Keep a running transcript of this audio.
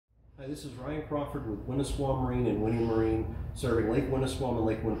Hi, this is Ryan Crawford with Winnisquam Marine and Winnie Marine, serving Lake Winnisquam and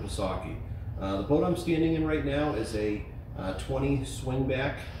Lake Winnipesaukee. The boat I'm standing in right now is a 20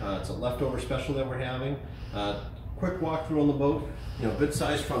 swingback. It's a leftover special that we're having. Quick walkthrough on the boat. Good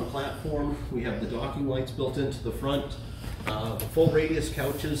sized front platform. We have the docking lights built into the front. The full radius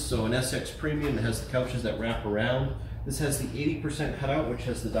couches, so an SX Premium that has the couches that wrap around. This has the 80% cutout, which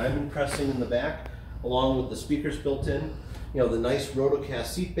has the diamond pressing in the back, along with the speakers built in. The nice rotocast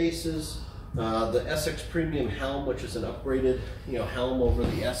seat bases, the SX Premium helm, which is an upgraded helm over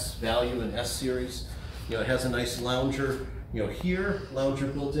the S Value and S Series. It has a nice lounger here, lounger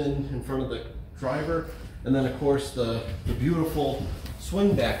built in front of the driver, and then of course the beautiful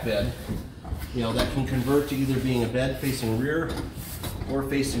swing back bed that can convert to either being a bed facing rear or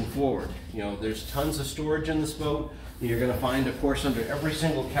facing forward. There's tons of storage in this boat. You're going to find, of course, under every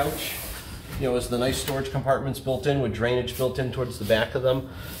single couch is the nice storage compartments built in with drainage built in towards the back of them.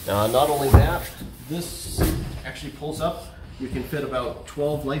 Not only that, this actually pulls up. You can fit about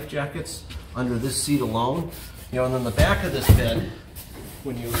 12 life jackets under this seat alone. And then the back of this bed,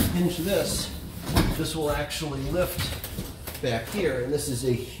 when you hinge this will actually lift back here, and this is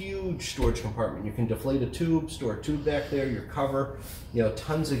a huge storage compartment. You can deflate a tube, store a tube back there, your cover,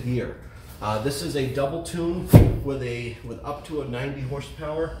 tons of gear. This is a double tune with up to a 90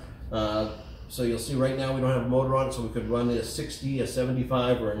 horsepower. So you'll see right now we don't have a motor on it, so we could run a 60, a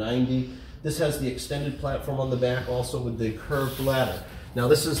 75, or a 90. This has the extended platform on the back, also with the curved ladder. Now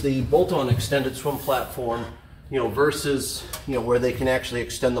this is the bolt-on extended swim platform, versus where they can actually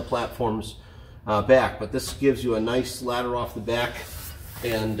extend the platforms back. But this gives you a nice ladder off the back,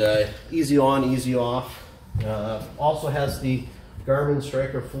 and easy on, easy off. Also has the Garmin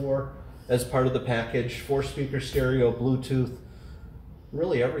Striker 4 as part of the package, 4-speaker stereo, Bluetooth.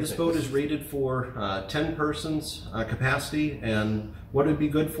 Really everything. This boat is rated for 10 persons capacity, and what it'd be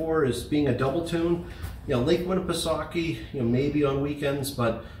good for is being a double tune. Lake Winnipesaukee, maybe on weekends,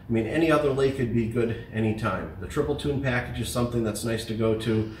 but I mean any other lake would be good anytime. The triple tune package is something that's nice to go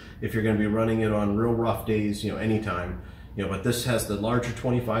to if you're going to be running it on real rough days, anytime. But this has the larger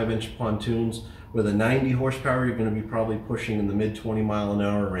 25-inch pontoons with a 90 horsepower. You're going to be probably pushing in the mid 20 mile an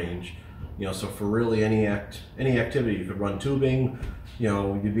hour range. So for really any activity, you could run tubing.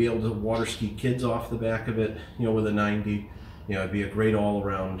 You'd be able to water ski kids off the back of it. With a 90, it'd be a great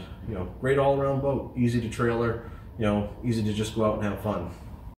all-around, boat. Easy to trailer, easy to just go out and have fun.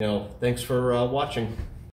 Thanks for watching.